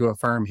trying to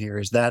affirm here,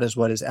 is that is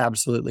what is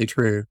absolutely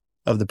true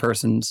of the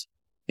persons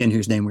in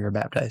whose name we are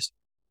baptized.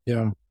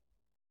 Yeah.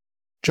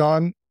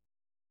 John,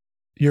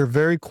 you're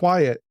very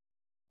quiet,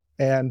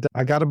 and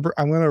I'm going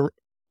to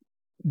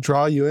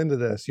draw you into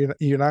this.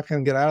 You're not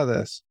going to get out of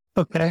this.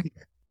 Okay.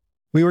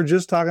 We were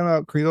just talking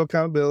about creedal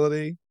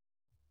accountability.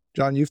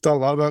 John, you've thought a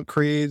lot about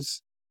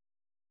creeds.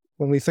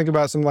 When we think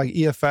about something like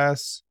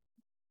EFS,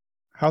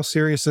 how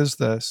serious is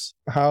this?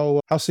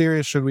 How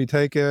serious should we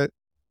take it?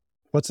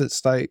 What's at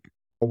stake?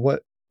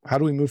 How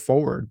do we move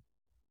forward?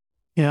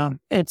 Yeah,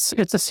 it's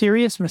a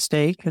serious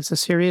mistake. It's a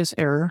serious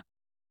error.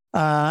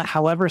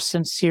 However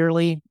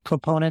sincerely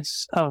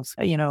proponents of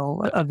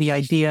the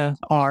idea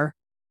are,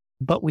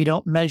 but we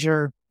don't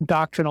measure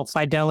doctrinal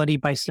fidelity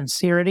by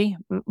sincerity,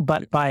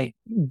 but by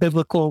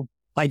biblical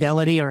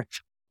fidelity, or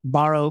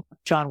borrow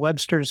John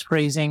Webster's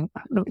phrasing,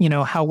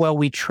 how well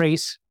we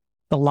trace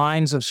the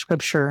lines of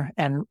scripture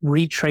and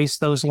retrace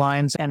those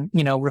lines and,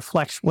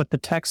 reflect what the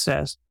text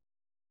says.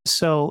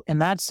 So in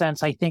that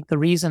sense, I think the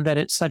reason that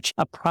it's such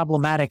a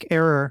problematic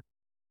error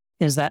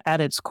is that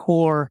at its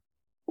core,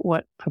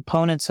 what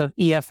proponents of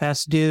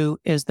EFS do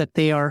is that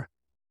they are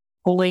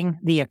pulling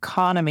the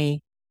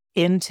economy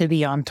into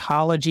the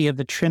ontology of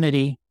the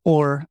Trinity,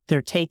 or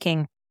they're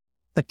taking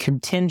the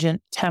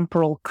contingent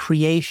temporal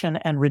creation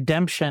and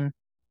redemption,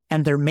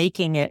 and they're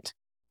making it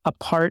a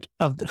part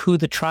of who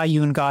the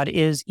triune God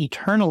is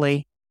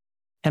eternally.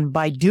 And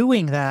by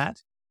doing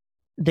that,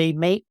 they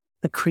make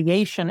the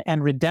creation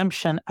and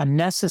redemption a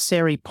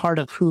necessary part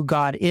of who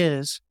God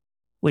is,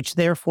 which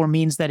therefore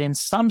means that in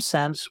some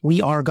sense,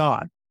 we are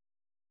God.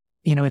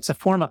 It's a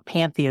form of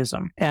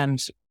pantheism.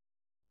 And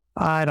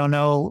I don't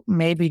know,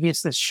 maybe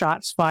it's the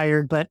shots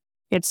fired, but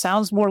it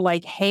sounds more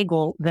like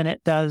Hegel than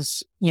it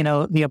does,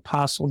 the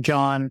Apostle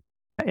John.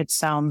 It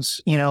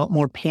sounds,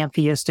 more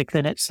pantheistic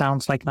than it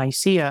sounds like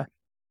Nicaea.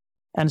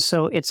 And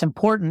so it's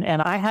important.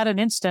 And I had an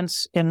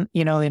instance in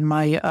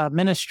my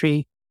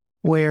ministry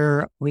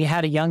where we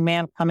had a young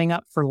man coming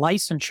up for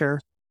licensure,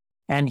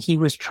 and he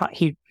was,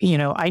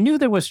 I knew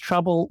there was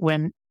trouble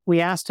when we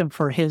asked him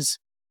for his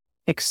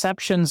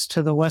exceptions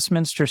to the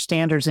Westminster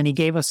standards, and he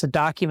gave us a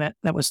document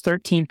that was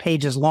 13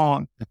 pages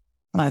long.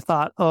 And I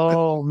thought,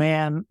 oh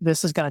man,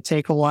 this is going to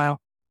take a while.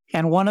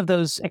 And one of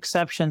those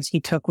exceptions he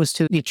took was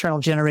to the eternal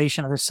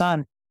generation of the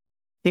Son.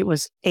 It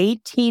was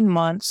 18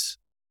 months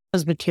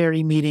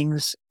presbytery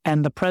meetings,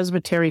 and the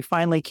presbytery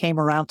finally came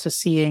around to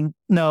seeing,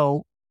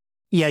 no,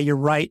 yeah, you're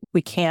right.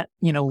 We can't,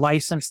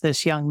 license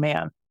this young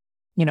man.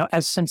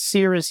 As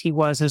sincere as he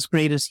was, as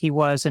great as he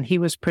was, and he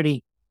was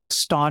pretty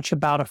staunch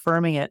about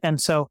affirming it. And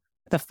so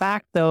the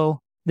fact,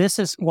 though, this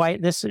is why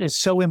this is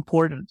so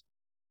important,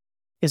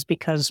 is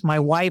because my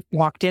wife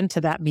walked into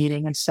that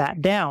meeting and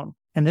sat down.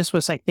 And this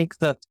was, I think,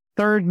 the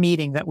third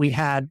meeting that we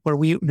had where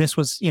this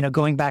was,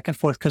 going back and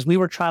forth, because we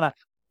were trying to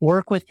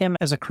work with him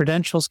as a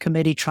credentials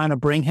committee, trying to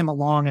bring him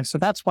along. And so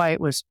that's why it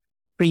was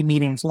 3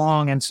 meetings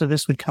long. And so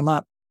this would come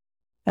up.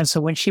 And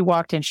so when she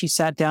walked in, she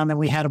sat down, then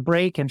we had a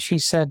break, and she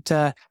said,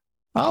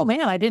 oh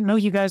man, I didn't know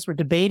you guys were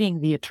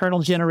debating the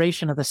eternal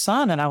generation of the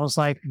Son. And I was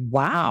like,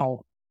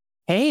 wow,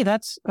 hey,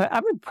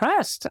 I'm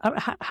impressed.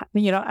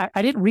 I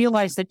didn't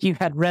realize that you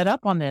had read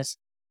up on this.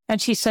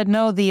 And she said,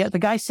 no, the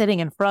guy sitting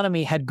in front of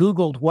me had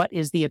Googled what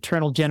is the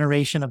eternal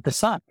generation of the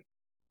Son.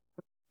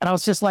 And I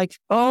was just like,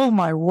 oh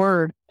my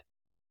word.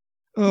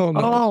 Oh,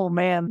 no. Oh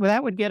man,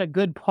 that would get a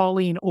good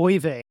Pauline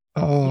Oive.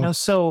 Oh.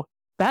 So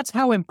that's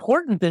how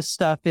important this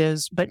stuff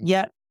is. But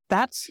yet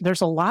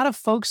there's a lot of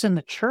folks in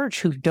the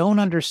church who don't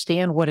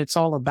understand what it's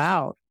all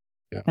about.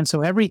 Yeah. And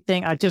so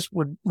I just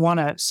would want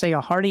to say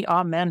a hearty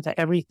amen to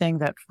everything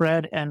that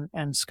Fred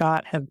and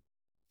Scott have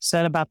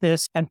said about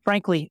this. And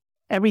frankly,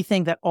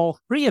 everything that all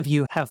three of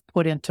you have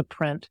put into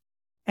print.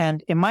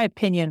 And in my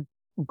opinion,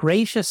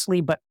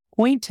 graciously but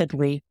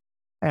pointedly,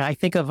 I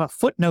think of a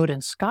footnote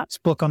in Scott's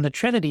book on the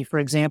Trinity, for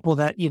example,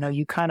 that, you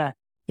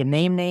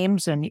name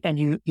names and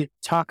you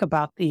talk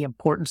about the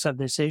importance of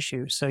this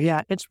issue. So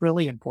yeah, it's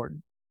really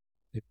important.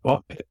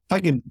 Well, if I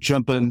can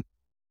jump in,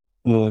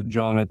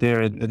 John, right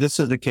there. This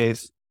is the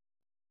case,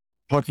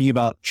 talking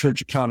about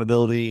church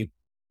accountability,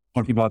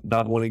 talking about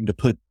not wanting to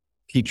put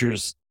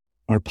teachers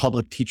or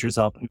public teachers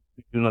up who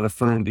do not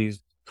affirm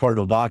these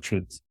cardinal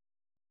doctrines.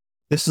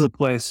 This is a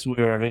place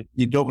where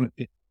you don't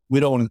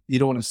want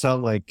to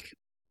sound like,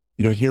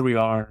 here we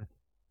are,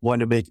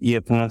 wanting to make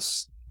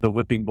EFS the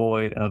whipping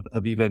boy of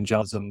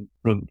evangelism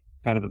from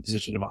kind of a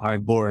position of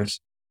behind bars.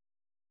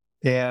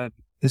 And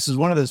this is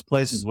one of those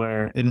places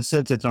where, in a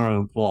sense, it's our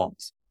own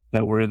fault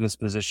that we're in this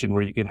position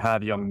where you can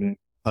have young men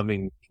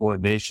coming to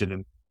ordination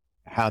and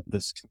have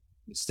this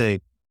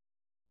mistake.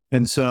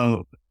 And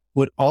so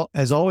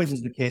as always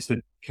is the case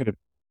with kind of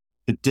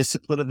the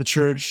discipline of the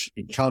church,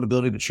 the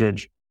accountability of the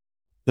church,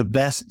 the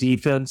best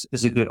defense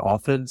is a good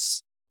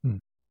offense.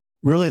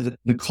 Really,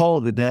 the call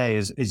of the day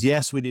is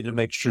yes, we need to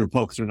make sure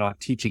folks are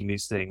not teaching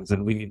these things,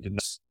 and we need to know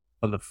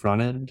on the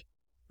front end,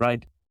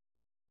 right?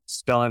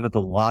 Spelling out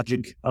the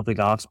logic of the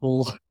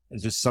gospel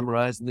is just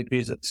summarized in the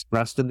creed,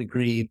 expressed in the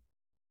creed.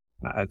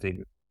 I think,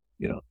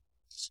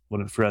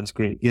 one of Fred's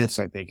great gifts,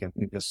 I think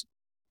just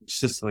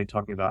consistently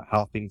talking about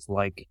how things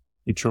like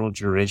eternal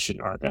duration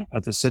are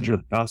at the center of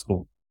the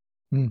gospel.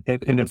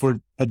 And if we're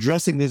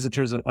addressing these in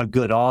terms of a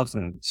good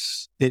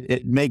offense,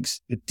 it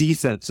makes the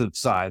defensive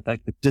side,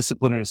 like the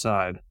disciplinary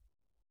side,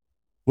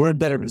 we're in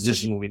better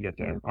position when we get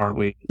there, aren't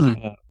we?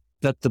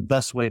 That's the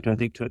best way to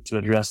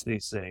address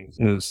these things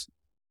is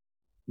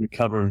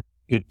recover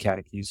good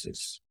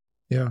catechesis.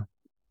 Yeah.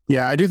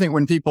 Yeah, I do think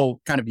when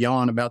people kind of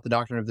yawn about the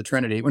doctrine of the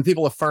Trinity, when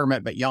people affirm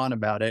it but yawn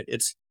about it,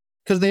 it's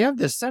because they have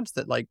this sense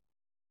that like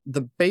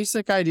the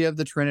basic idea of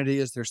the Trinity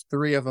is there's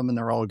three of them and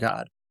they're all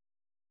God.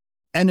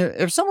 And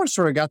if someone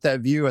sort of got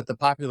that view at the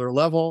popular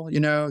level,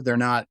 they're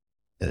not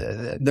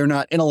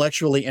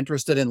intellectually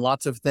interested in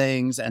lots of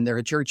things and they're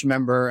a church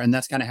member and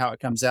that's kind of how it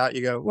comes out.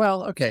 You go,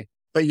 well, okay,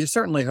 but you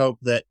certainly hope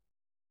that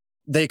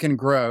they can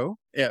grow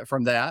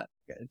from that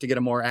to get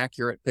a more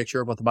accurate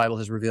picture of what the Bible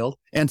has revealed.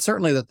 And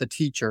certainly that the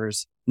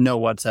teachers know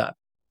what's up,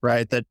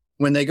 right? That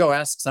when they go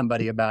ask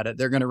somebody about it,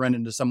 they're going to run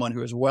into someone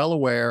who is well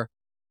aware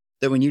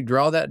that when you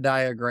draw that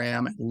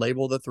diagram and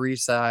label the three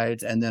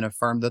sides and then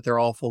affirm that they're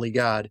all fully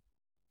God,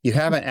 you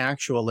haven't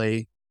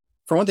actually,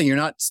 for one thing, you're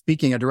not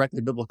speaking a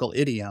directly biblical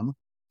idiom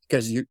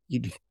because you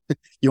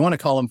want to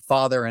call them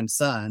Father and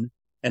Son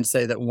and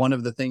say that one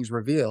of the things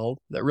revealed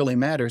that really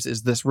matters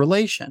is this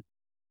relation.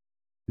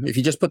 If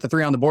you just put the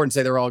three on the board and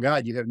say they're all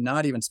God, you have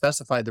not even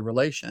specified the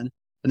relation.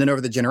 And then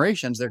over the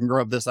generations, there can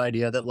grow up this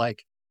idea that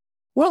like,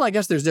 well, I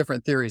guess there's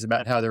different theories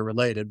about how they're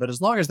related, but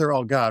as long as they're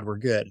all God, we're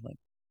good. Like,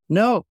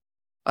 no,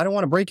 I don't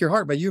want to break your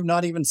heart, but you've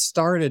not even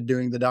started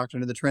doing the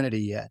doctrine of the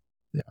Trinity yet.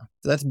 Yeah.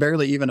 So that's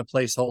barely even a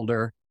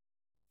placeholder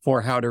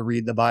for how to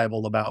read the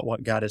Bible about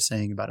what God is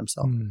saying about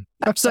himself.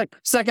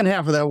 Second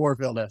half of that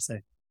Warfield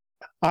essay.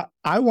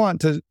 I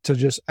want to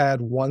just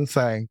add one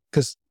thing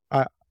because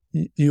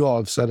you all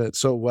have said it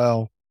so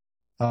well.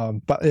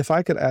 But if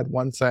I could add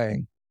one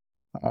thing,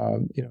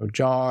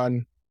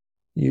 John,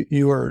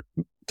 you were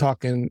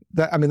talking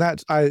that, I mean,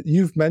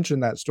 you've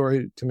mentioned that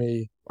story to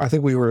me. I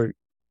think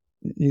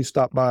you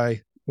stopped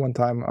by one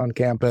time on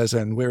campus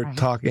and we were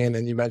talking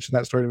and you mentioned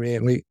that story to me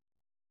and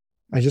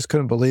I just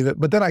couldn't believe it,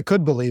 but then I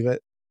could believe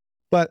it.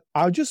 But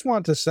I just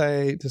want to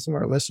say to some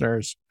of our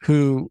listeners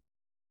who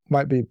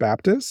might be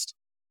Baptist,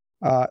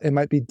 and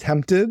might be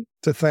tempted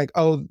to think,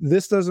 oh,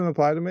 this doesn't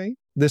apply to me.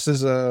 This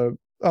is a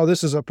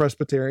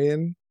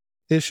Presbyterian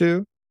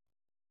issue.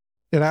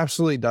 It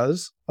absolutely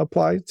does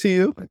apply to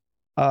you.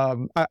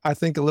 I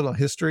think a little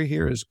history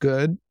here is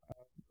good.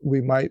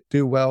 We might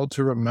do well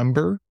to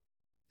remember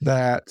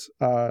that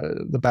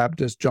the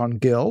Baptist John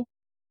Gill,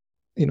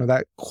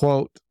 that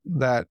quote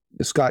that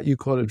Scott, you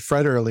quoted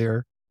Fred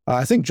earlier.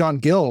 I think John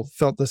Gill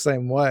felt the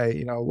same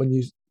way. When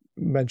you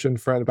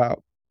mentioned Fred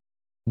about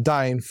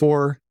dying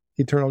for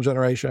eternal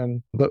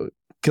generation, but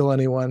kill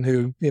anyone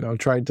who,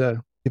 tried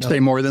to say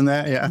more than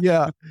that. Yeah.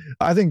 Yeah.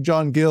 I think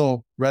John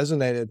Gill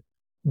resonated,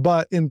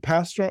 but in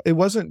pastoral, it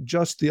wasn't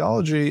just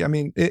theology. I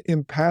mean,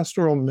 in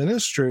pastoral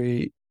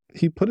ministry,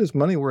 he put his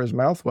money where his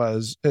mouth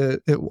was.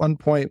 At one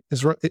point,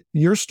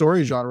 your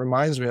story, John,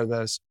 reminds me of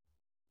this.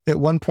 At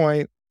one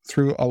point,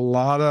 through a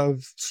lot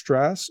of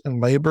stress and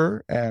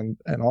labor and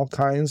all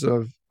kinds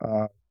of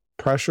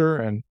pressure,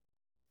 and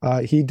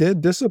he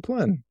did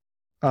discipline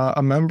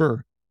a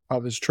member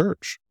of his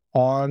church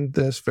on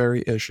this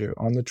very issue,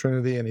 on the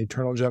Trinity and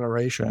eternal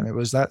generation. It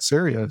was that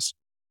serious.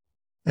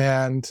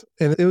 And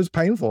it was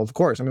painful, of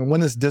course. I mean,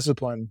 when is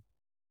discipline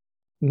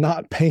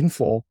not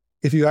painful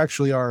if you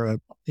actually are a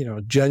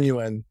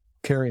genuine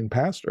caring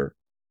pastor?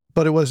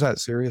 But it was that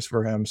serious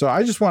for him. So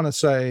I just want to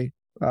say,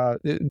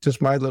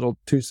 just my little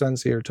 2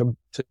 cents here to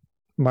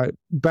my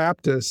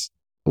Baptist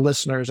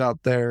listeners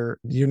out there,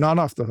 you're not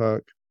off the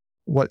hook.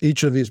 What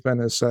each of these men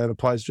has said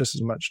applies just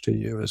as much to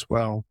you as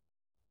well.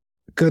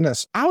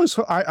 Goodness,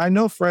 I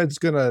know Fred's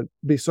going to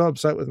be so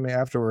upset with me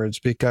afterwards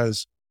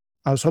because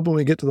I was hoping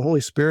we get to the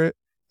Holy Spirit.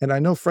 And I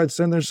know Fred's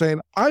sitting there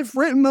saying, I've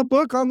written a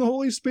book on the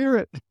Holy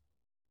Spirit.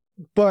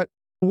 But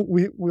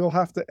we'll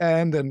have to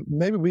end, and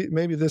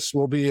maybe this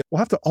will be, we'll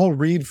have to all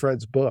read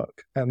Fred's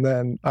book, and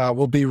then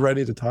we'll be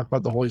ready to talk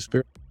about the Holy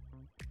Spirit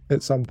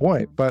at some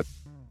point. But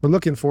we're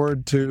looking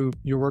forward to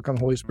your work on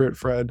the Holy Spirit,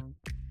 Fred.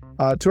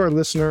 To our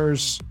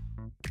listeners,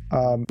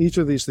 each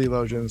of these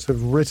theologians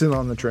have written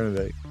on the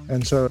Trinity.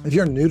 And so if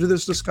you're new to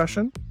this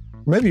discussion,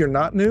 maybe you're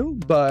not new,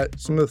 but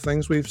some of the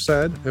things we've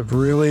said have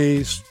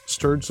really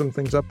stirred some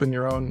things up in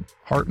your own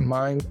heart and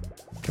mind.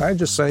 Can I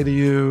just say to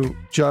you,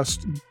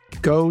 just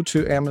go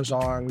to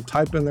Amazon,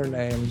 type in their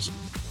names,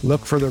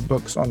 look for their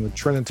books on the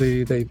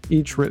Trinity. They've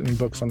each written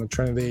books on the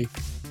Trinity.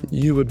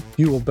 You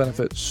will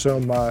benefit so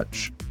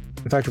much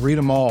In fact, read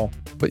them all,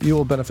 but you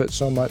will benefit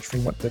so much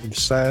from what they've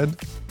said.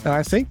 And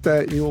I think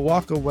that you will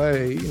walk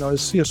away,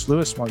 as C.S.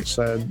 Lewis once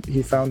said,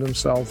 he found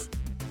himself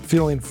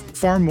feeling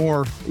far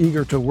more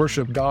eager to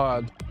worship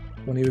God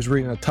when he was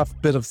reading a tough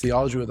bit of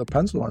theology with a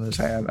pencil in his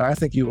hand. And I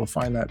think you will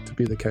find that to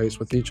be the case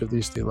with each of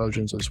these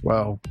theologians as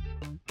well.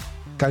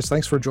 Guys,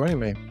 thanks for joining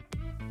me.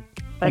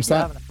 Thanks for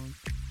having us.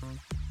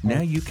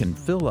 Now you can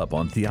fill up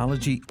on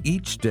theology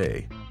each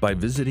day by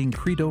visiting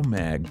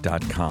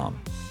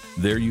credomag.com.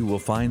 There you will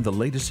find the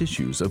latest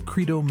issues of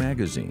Credo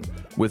magazine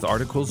with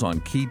articles on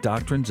key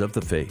doctrines of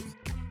the faith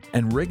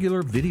and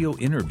regular video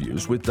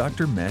interviews with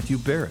Dr. Matthew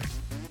Barrett,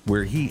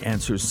 where he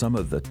answers some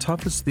of the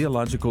toughest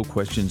theological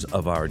questions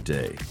of our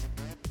day.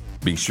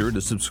 Be sure to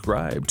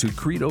subscribe to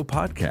Credo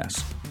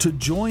Podcast to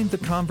join the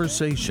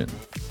conversation,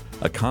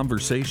 a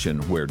conversation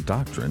where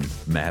doctrine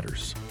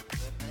matters.